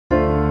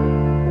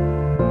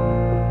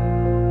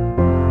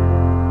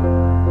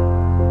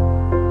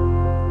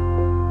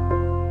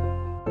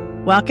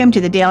Welcome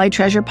to the Daily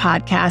Treasure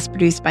podcast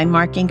produced by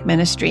Mark Inc.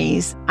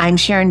 Ministries. I'm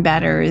Sharon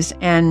Betters,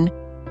 and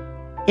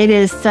it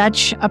is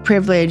such a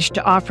privilege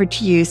to offer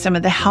to you some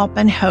of the help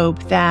and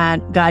hope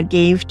that God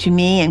gave to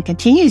me and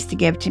continues to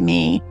give to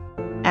me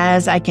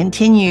as I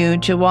continue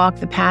to walk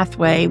the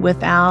pathway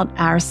without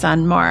our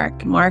son,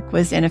 Mark. Mark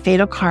was in a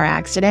fatal car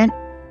accident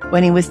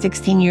when he was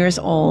 16 years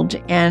old,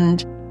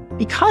 and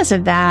because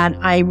of that,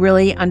 I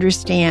really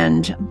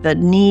understand the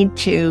need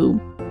to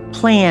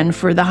plan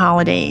for the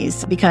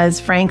holidays because,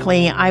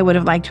 frankly, I would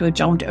have liked to have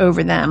jumped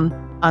over them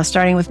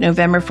starting with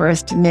November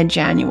 1st to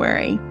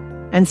mid-January.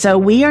 And so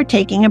we are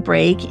taking a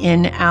break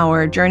in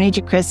our Journey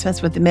to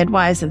Christmas with the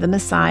Midwives of the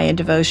Messiah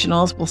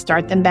devotionals. We'll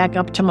start them back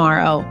up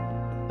tomorrow.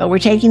 But we're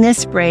taking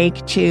this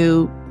break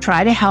to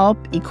try to help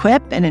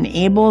equip and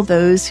enable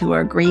those who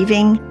are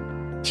grieving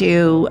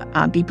to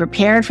be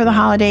prepared for the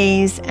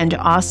holidays and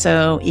to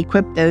also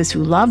equip those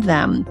who love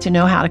them to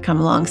know how to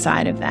come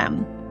alongside of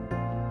them.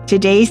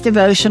 Today's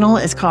devotional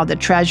is called The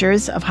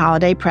Treasures of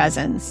Holiday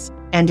Presents,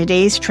 and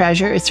today's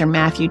treasure is from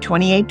Matthew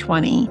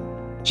 28:20.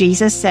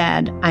 Jesus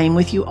said, "I am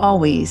with you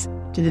always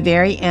to the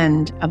very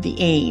end of the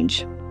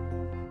age."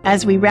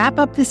 As we wrap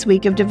up this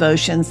week of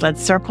devotions,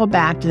 let's circle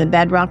back to the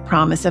bedrock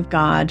promise of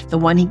God, the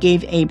one he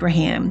gave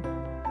Abraham.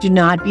 "Do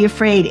not be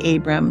afraid,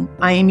 Abram.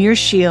 I am your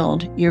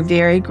shield, your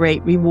very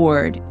great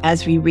reward,"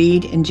 as we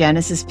read in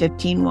Genesis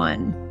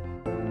 15:1.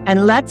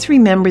 And let's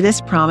remember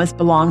this promise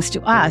belongs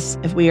to us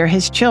if we are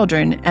his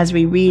children, as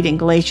we read in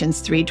Galatians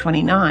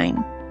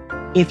 3:29.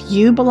 "If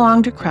you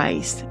belong to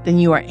Christ, then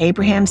you are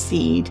Abraham's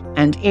seed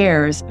and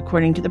heirs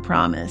according to the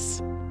promise."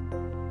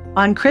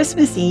 On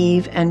Christmas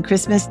Eve and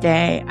Christmas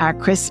Day, our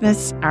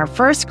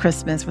first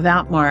Christmas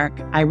without Mark,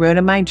 I wrote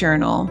in my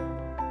journal,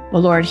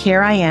 "Well, Lord,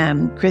 here I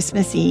am,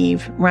 Christmas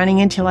Eve,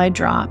 running until I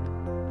drop,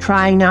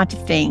 trying not to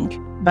think,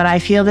 but I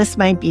feel this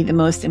might be the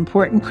most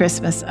important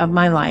Christmas of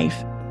my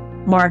life.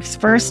 Mark's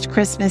first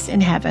Christmas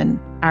in heaven,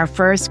 our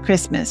first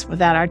Christmas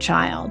without our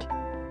child."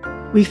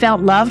 We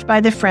felt loved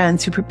by the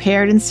friends who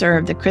prepared and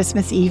served the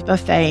Christmas Eve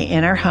buffet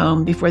in our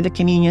home before the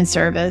communion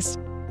service.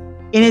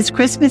 In his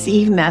Christmas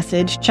Eve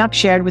message, Chuck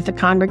shared with the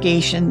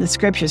congregation the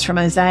scriptures from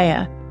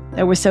Isaiah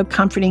that were so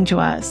comforting to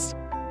us.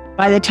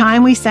 By the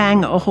time we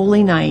sang O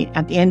Holy Night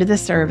at the end of the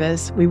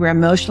service, we were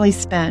emotionally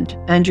spent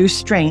and drew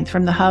strength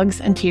from the hugs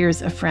and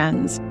tears of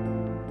friends.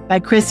 By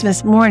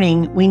Christmas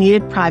morning, we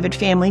needed private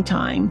family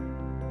time.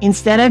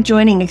 Instead of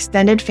joining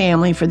extended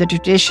family for the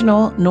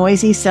traditional,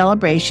 noisy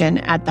celebration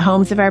at the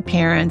homes of our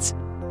parents,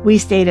 we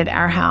stayed at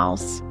our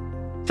house.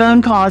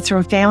 Phone calls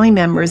from family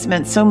members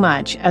meant so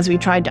much as we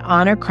tried to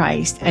honor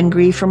Christ and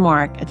grieve for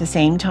Mark at the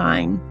same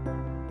time.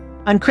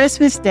 On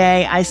Christmas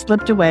Day, I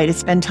slipped away to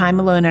spend time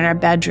alone in our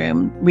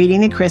bedroom,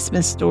 reading the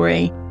Christmas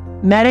story,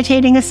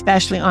 meditating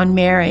especially on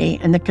Mary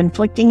and the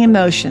conflicting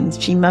emotions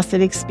she must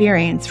have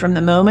experienced from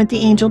the moment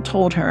the angel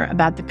told her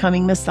about the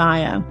coming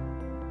Messiah.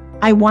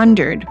 I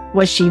wondered,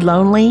 was she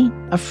lonely,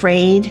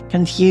 afraid,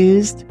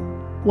 confused?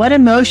 What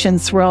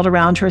emotions swirled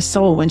around her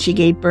soul when she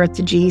gave birth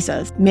to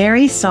Jesus?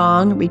 Mary's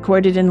song,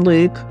 recorded in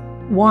Luke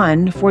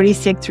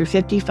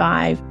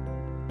 1:46-55,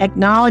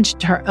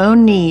 acknowledged her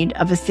own need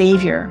of a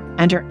Savior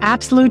and her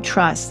absolute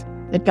trust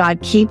that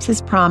God keeps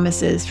his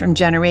promises from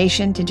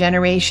generation to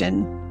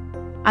generation.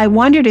 I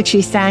wondered if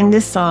she sang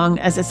this song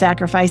as a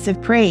sacrifice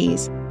of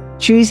praise,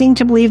 choosing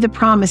to believe the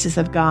promises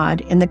of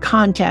God in the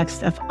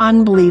context of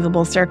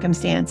unbelievable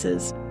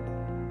circumstances.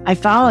 I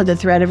followed the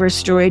thread of her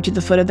story to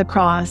the foot of the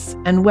cross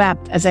and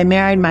wept as I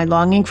married my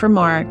longing for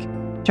Mark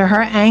to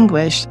her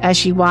anguish as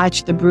she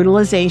watched the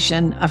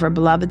brutalization of her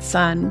beloved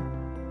son.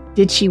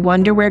 Did she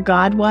wonder where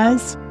God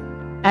was?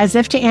 As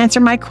if to answer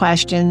my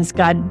questions,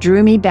 God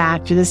drew me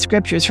back to the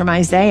scriptures from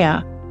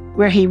Isaiah,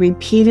 where he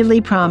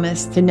repeatedly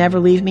promised to never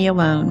leave me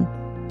alone,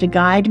 to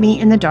guide me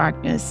in the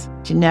darkness,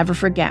 to never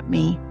forget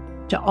me,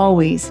 to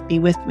always be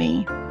with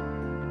me.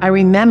 I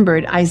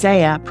remembered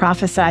Isaiah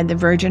prophesied the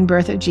virgin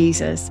birth of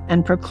Jesus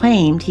and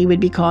proclaimed he would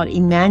be called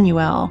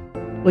Emmanuel,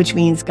 which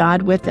means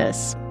God with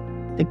us.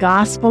 The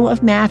Gospel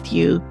of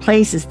Matthew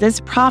places this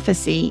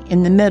prophecy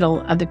in the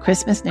middle of the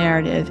Christmas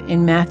narrative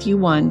in Matthew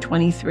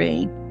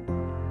 1:23.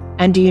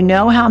 And do you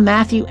know how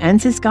Matthew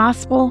ends his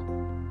gospel?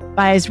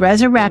 By his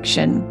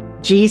resurrection,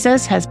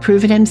 Jesus has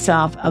proven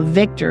himself a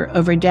victor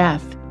over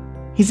death.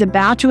 He's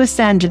about to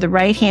ascend to the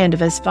right hand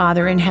of his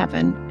Father in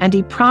heaven, and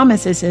he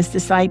promises his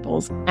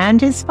disciples and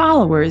his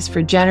followers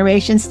for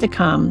generations to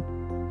come,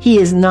 he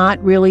is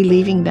not really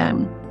leaving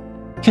them.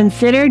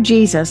 Consider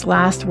Jesus'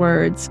 last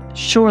words,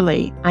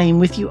 "Surely I am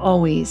with you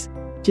always,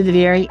 to the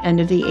very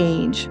end of the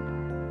age."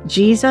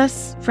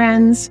 Jesus,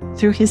 friends,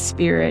 through his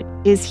Spirit,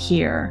 is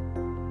here,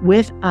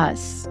 with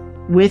us,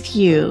 with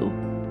you,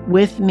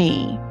 with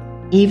me,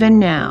 even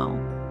now,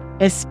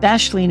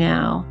 especially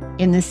now,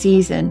 in the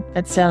season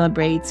that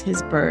celebrates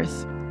his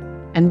birth.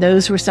 And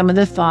those were some of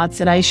the thoughts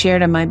that I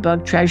shared in my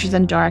book, Treasures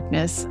in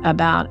Darkness,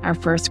 about our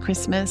first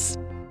Christmas.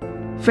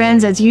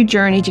 Friends, as you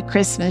journey to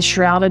Christmas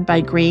shrouded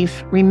by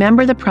grief,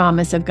 remember the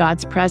promise of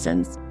God's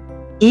presence.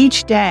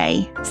 Each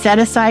day, set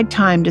aside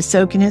time to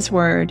soak in His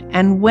Word,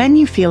 and when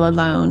you feel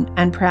alone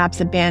and perhaps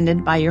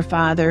abandoned by your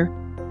Father,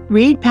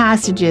 read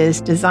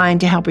passages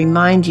designed to help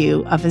remind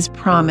you of His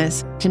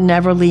promise to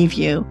never leave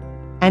you.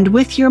 And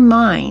with your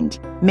mind,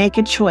 make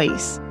a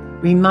choice.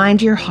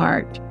 Remind your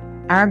heart,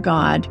 our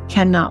God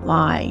cannot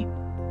lie.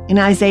 In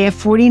Isaiah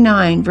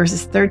 49,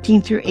 verses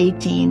 13 through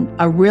 18,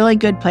 a really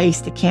good place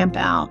to camp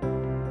out,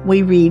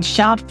 we read,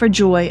 "Shout for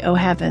joy, O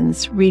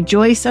heavens,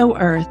 rejoice, O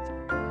earth,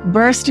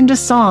 burst into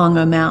song,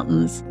 O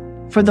mountains,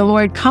 for the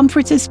Lord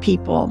comforts His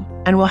people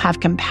and will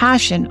have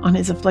compassion on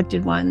His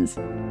afflicted ones."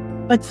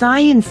 But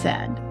Zion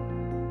said,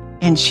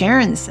 and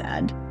Sharon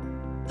said,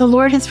 "The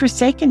Lord has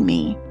forsaken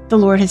me, the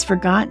Lord has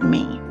forgotten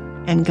me."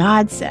 And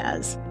God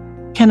says,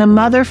 "Can a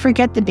mother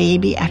forget the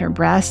baby at her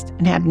breast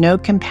and have no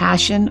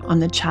compassion on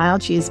the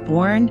child she has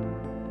born?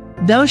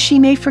 Though she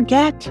may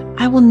forget,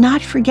 I will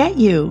not forget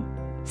you.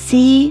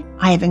 See,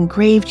 I have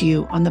engraved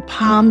you on the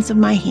palms of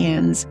my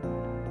hands.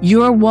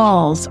 Your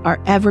walls are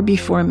ever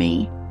before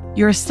me.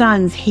 Your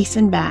sons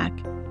hasten back,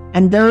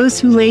 and those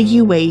who laid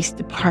you waste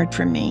depart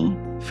from me."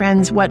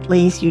 Friends, what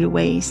lays you to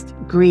waste?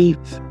 Grief,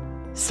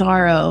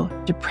 sorrow,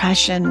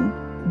 depression,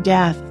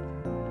 death,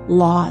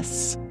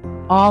 loss.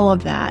 All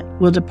of that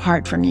will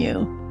depart from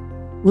you.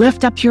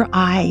 Lift up your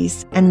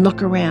eyes and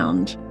look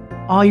around.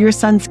 All your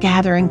sons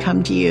gather and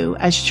come to you.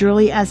 As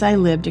surely as I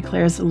live,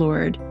 declares the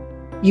Lord.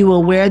 You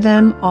will wear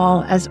them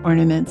all as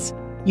ornaments.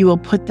 You will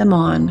put them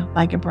on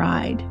like a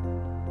bride.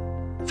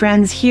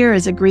 Friends, here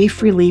is a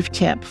grief relief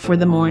tip for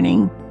the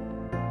morning.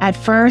 At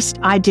first,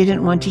 I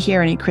didn't want to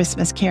hear any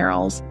Christmas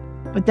carols,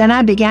 but then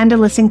I began to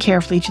listen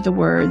carefully to the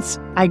words.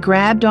 I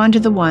grabbed onto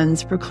the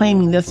ones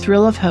proclaiming the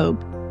thrill of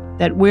hope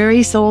that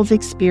weary souls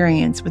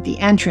experience with the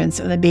entrance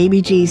of the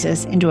baby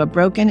Jesus into a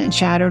broken and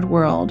shattered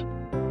world.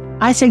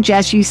 I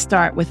suggest you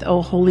start with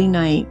O Holy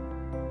Night.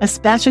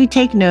 Especially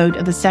take note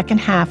of the second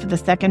half of the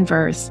second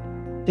verse.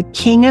 The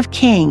King of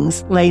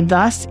Kings lay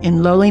thus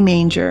in lowly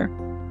manger,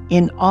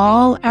 in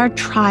all our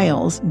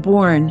trials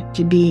born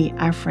to be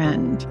our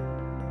friend.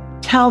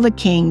 Tell the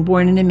King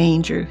born in a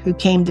manger who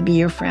came to be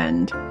your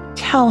friend.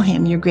 Tell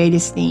Him your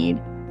greatest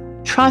need.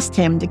 Trust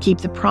Him to keep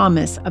the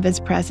promise of His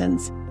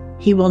presence.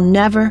 He will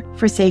never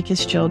forsake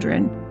His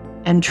children,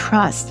 and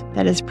trust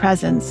that His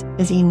presence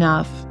is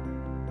enough.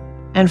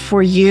 And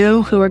for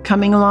you who are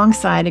coming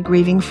alongside a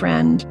grieving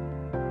friend,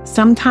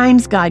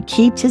 sometimes God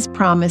keeps His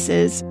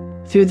promises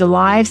through the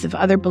lives of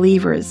other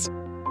believers.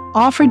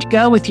 Offer to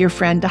go with your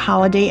friend to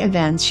holiday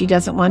events she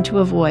doesn't want to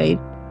avoid,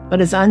 but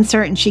is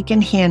uncertain she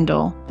can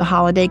handle the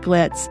holiday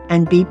glitz,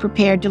 and be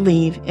prepared to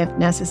leave if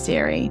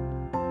necessary.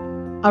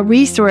 A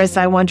resource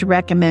I want to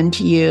recommend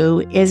to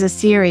you is a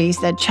series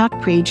that Chuck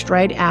preached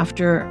right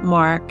after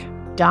Mark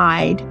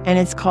died, and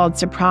it's called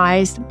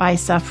Surprised by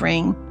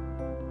Suffering.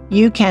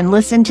 You can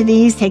listen to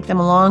these, take them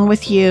along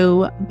with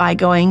you by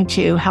going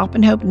to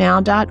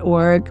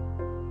helpandhopenow.org,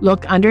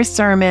 look under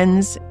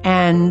sermons,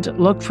 and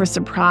look for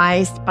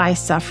Surprised by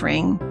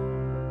Suffering.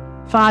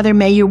 Father,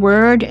 may your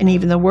word and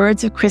even the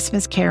words of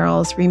Christmas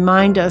carols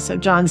remind us of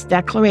John's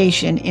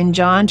declaration in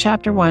John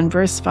chapter 1,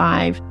 verse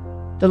 5,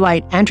 "The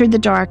light entered the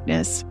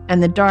darkness,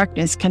 and the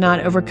darkness cannot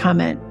overcome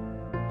it."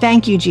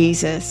 Thank you,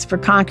 Jesus, for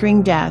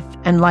conquering death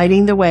and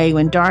lighting the way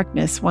when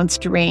darkness wants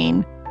to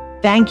reign.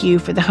 Thank you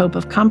for the hope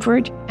of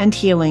comfort and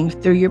healing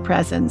through your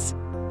presence,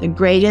 the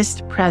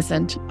greatest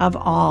present of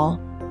all.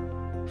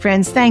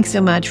 Friends, thanks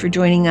so much for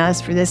joining us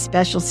for this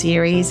special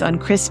series on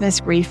Christmas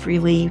grief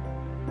relief.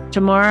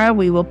 Tomorrow,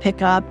 we will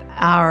pick up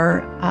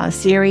our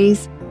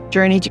series,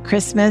 Journey to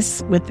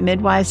Christmas with the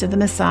Midwives of the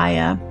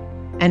Messiah.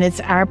 And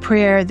it's our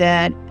prayer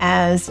that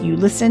as you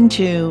listen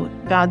to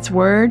God's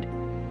word,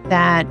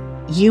 that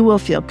you will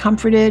feel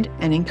comforted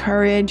and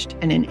encouraged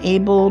and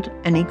enabled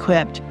and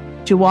equipped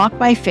to walk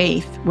by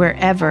faith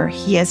wherever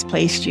He has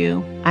placed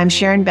you. I'm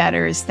Sharon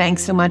Betters.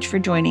 Thanks so much for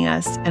joining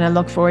us, and I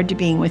look forward to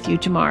being with you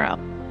tomorrow.